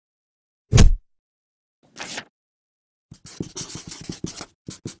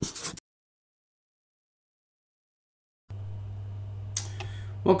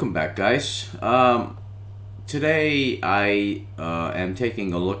Welcome back, guys. Today I am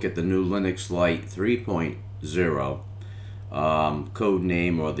taking a look at the new Linux Lite 3.0. Code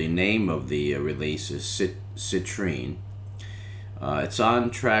name, or the name of the release, is Citrine. It's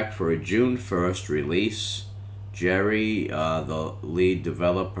on track for a June 1st release. Jerry, the lead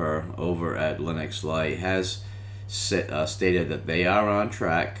developer over at Linux Lite, has stated that they are on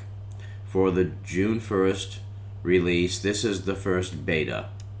track for the June 1st release. This is the first beta.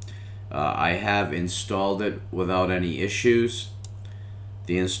 I have installed it without any issues.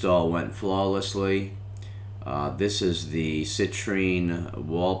 The install went flawlessly. This is the Citrine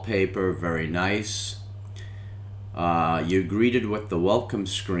wallpaper, very nice. You're greeted with the welcome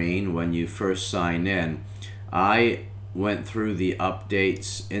screen when you first sign in. I went through the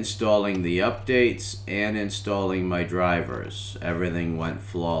updates, installing the updates and installing my drivers. Everything went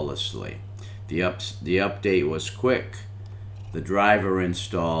flawlessly. The update was quick. The driver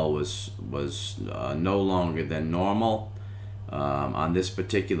install was no longer than normal. On this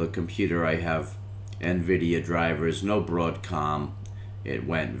particular computer I have NVIDIA drivers, no Broadcom. It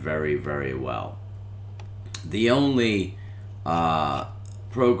went very, very well. The only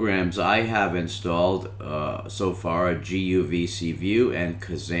programs I have installed so far are GUVCView and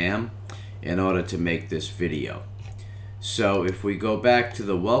Kazam in order to make this video. So if we go back to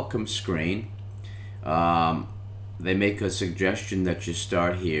the welcome screen, they make a suggestion that you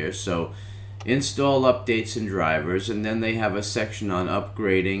start here. So install updates and drivers, and then they have a section on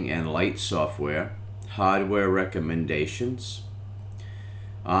upgrading and light software, hardware recommendations,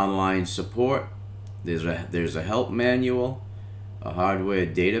 online support. There's a help manual, a hardware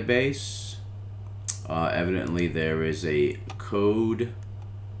database. Evidently there is a code,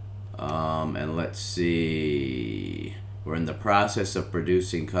 and let's see, we're in the process of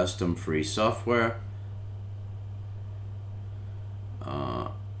producing custom free software.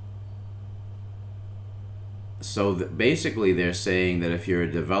 So basically they're saying that if you're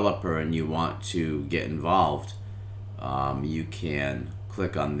a developer and you want to get involved, you can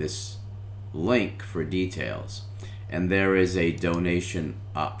click on this link for details. And there is a donation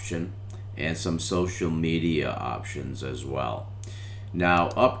option and some social media options as well. Now,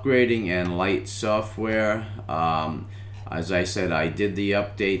 upgrading and light software, as I said, I did the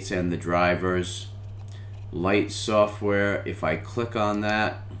updates and the drivers. Light software, if I click on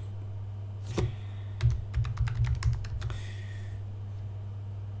that,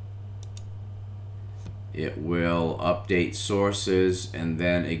 it will update sources, and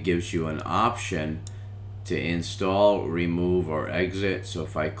then it gives you an option to install, remove, or exit. So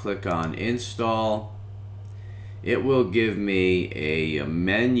if I click on install, it will give me a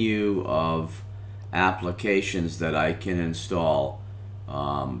menu of applications that I can install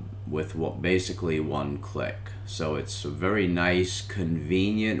with basically one click. So it's a very nice,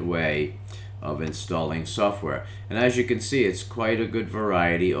 convenient way of installing software. And as you can see, it's quite a good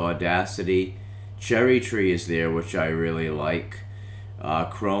variety. Audacity, Cherry Tree is there, which I really like.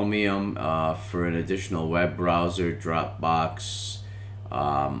 Chromium for an additional web browser, Dropbox.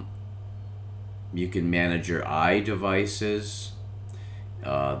 You can manage your iDevices,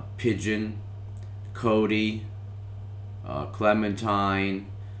 Pigeon, Kodi, Clementine,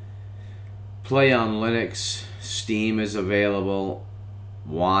 Play on Linux, Steam is available,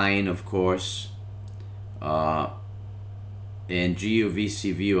 Wine, of course, and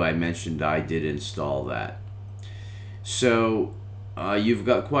GUVCView I mentioned. I did install that. So you've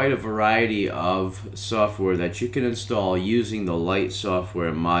got quite a variety of software that you can install using the Lite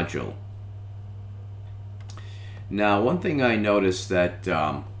software module. Now, one thing I noticed that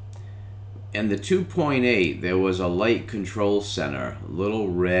in the 2.8 there was a Lite Control Center, little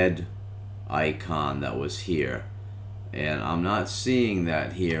red icon that was here, and I'm not seeing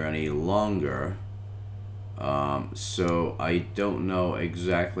that here any longer. So I don't know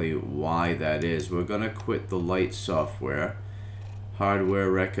exactly why that is. We're going to quit the Lite software. Hardware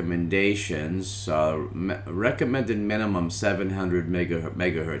recommendations, recommended minimum 700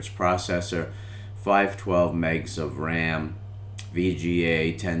 megahertz processor, 512 megs of RAM,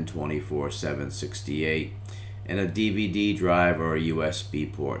 VGA 1024-768, and a DVD drive or a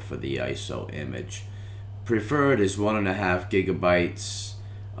USB port for the ISO image. Preferred is 1.5 gigabytes,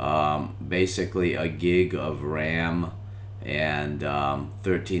 basically a gig of RAM, and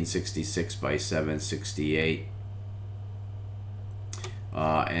 1366 by 768.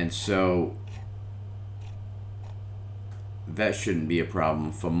 And so that shouldn't be a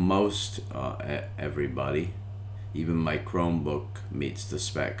problem for most everybody. Even my Chromebook meets the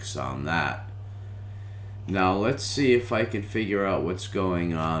specs on that. Now let's see if I can figure out what's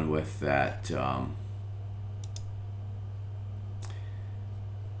going on with that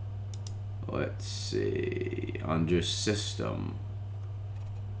let's see, under system,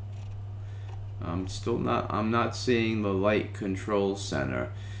 I'm not seeing the light control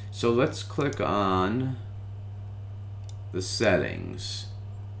center. So let's click on the settings,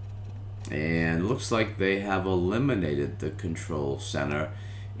 and looks like they have eliminated the control center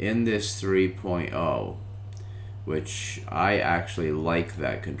in this 3.0, which I actually like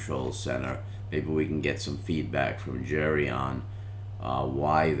that control center. Maybe we can get some feedback from Jerry on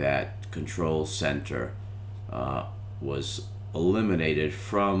why that control center was eliminated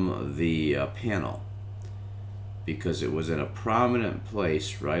from the panel, because it was in a prominent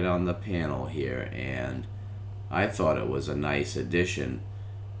place right on the panel here, and I thought it was a nice addition,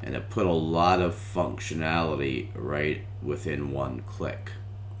 and it put a lot of functionality right within one click.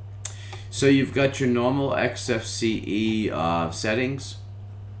 So you've got your normal XFCE settings.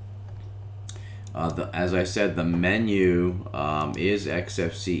 As I said, the menu is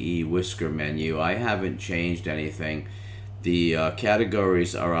XFCE whisker menu. I haven't changed anything. The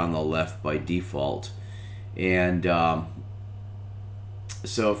categories are on the left by default. And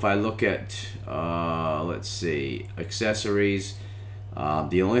so if I look at, let's see, accessories,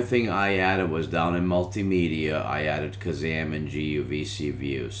 the only thing I added was down in multimedia. I added Kazam and GUVC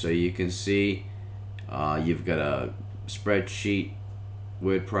view. So you can see you've got a spreadsheet,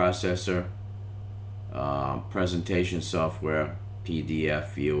 word processor, presentation software,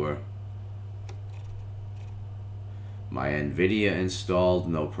 PDF viewer, my NVIDIA installed,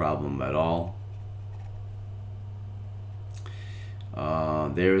 no problem at all.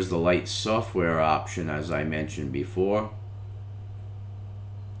 There's the light software option, as I mentioned before.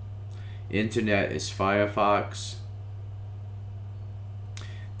 Internet is Firefox.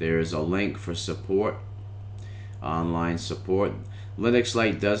 There's a link for support, online support. Linux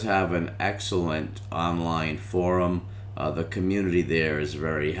Lite does have an excellent online forum. The community there is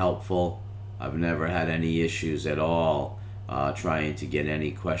very helpful. I've never had any issues at all trying to get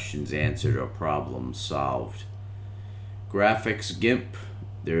any questions answered or problems solved. Graphics GIMP,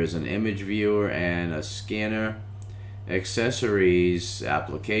 there is an image viewer and a scanner. Accessories,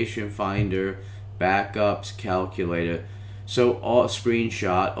 application finder, backups, calculator. So all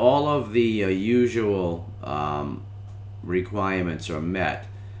screenshot, all of the usual requirements are met.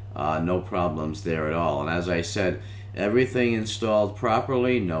 No problems there at all. And as I said, everything installed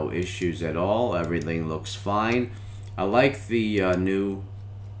properly, no issues at all. Everything looks fine. I like the new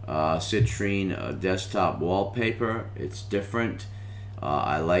Citrine desktop wallpaper. It's different.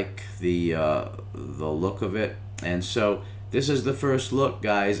 I like the look of it. And so this is the first look,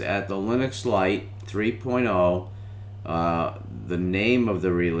 guys, at the Linux Lite 3.0. The name of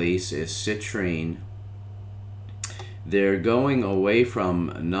the release is Citrine. They're going away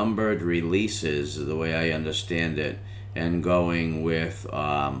from numbered releases, the way I understand it, and going with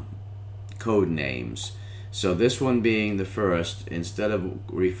code names. So this one being the first, instead of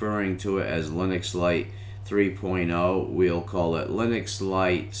referring to it as Linux Lite 3.0, we'll call it Linux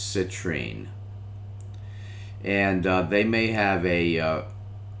Lite Citrine. And they may have a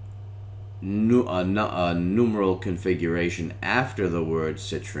numeral configuration after the word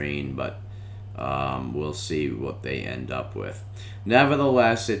Citrine, but we'll see what they end up with.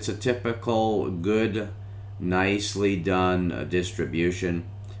 Nevertheless, it's a typical, good, nicely done distribution.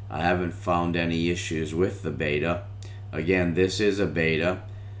 I haven't found any issues with the beta. Again, this is a beta.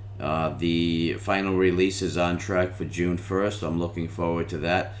 The final release is on track for June 1st. I'm looking forward to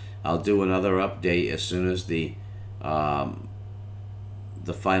that. I'll do another update as soon as the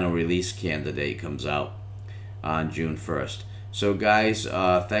final release candidate comes out on June 1st. So guys,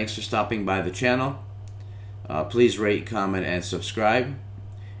 thanks for stopping by the channel. Please rate, comment, and subscribe,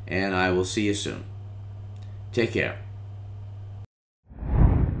 and I will see you soon. Take care.